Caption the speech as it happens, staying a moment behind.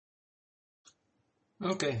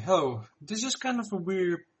Okay, hello. This is kind of a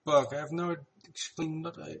weird bug. I have actually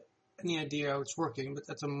not any idea how it's working, but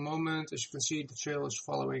at the moment, as you can see, the trail is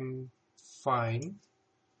following fine.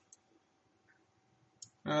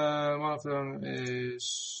 One of them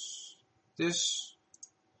is this,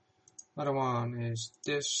 another one is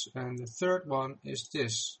this, and the third one is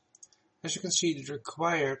this. As you can see, the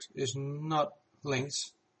required is not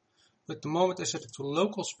linked, but the moment I set it to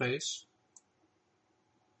local space,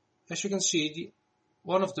 as you can see,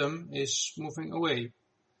 one of them is moving away.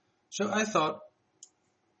 So I thought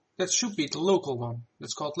that should be the local one.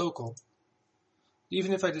 That's called local.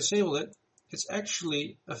 Even if I disable it, it's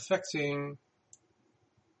actually affecting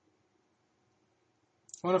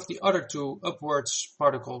one of the other two upwards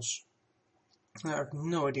particles. I have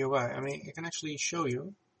no idea why. I mean, I can actually show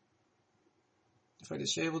you. If I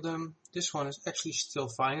disable them, this one is actually still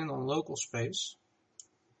fine and on local space.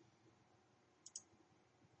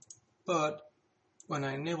 But when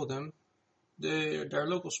I enable them, their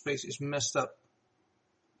local space is messed up.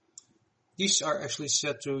 These are actually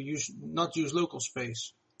set to not use local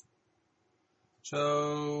space.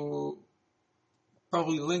 So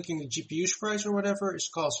probably linking the GPU sprites or whatever is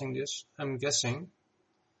causing this, I'm guessing.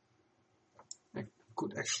 I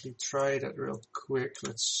could actually try that real quick.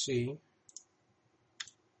 Let's see.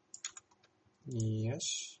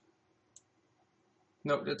 Yes.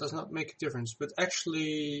 No, that does not make a difference, but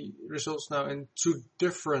actually results now in two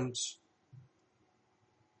different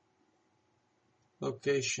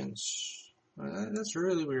locations. That's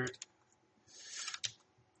really weird.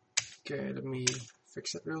 Okay, let me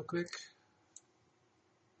fix that real quick.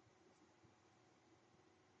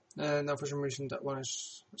 And now for some reason that one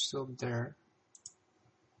is still there.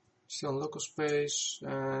 Still in local space,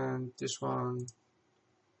 and this one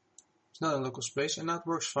is not in local space, and that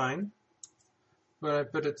works fine. When I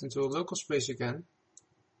put it into a local space again,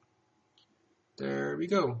 there we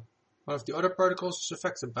go. One of the other particles is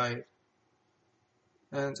affected by it.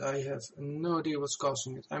 And I have no idea what's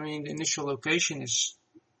causing it. I mean, the initial location is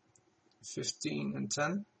 15 and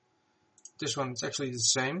 10. This one is actually the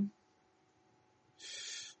same.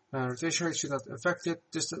 Rotation rate should not affect it.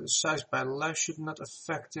 Distance size by life should not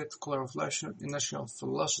affect it. Color of life should initial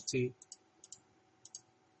velocity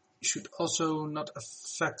should also not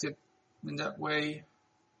affect it in that way.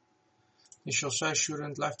 Initial size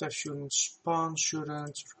shouldn't, lifetime shouldn't, spawn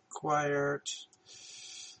shouldn't, required.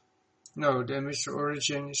 No, the emission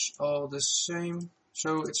origin is all the same.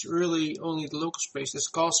 So it's really only the local space that's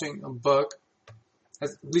causing a bug.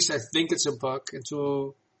 At least I think it's a bug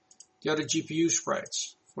into the other GPU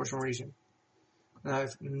sprites for some reason. And I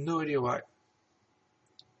have no idea why.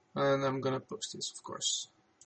 And I'm gonna post this, of course.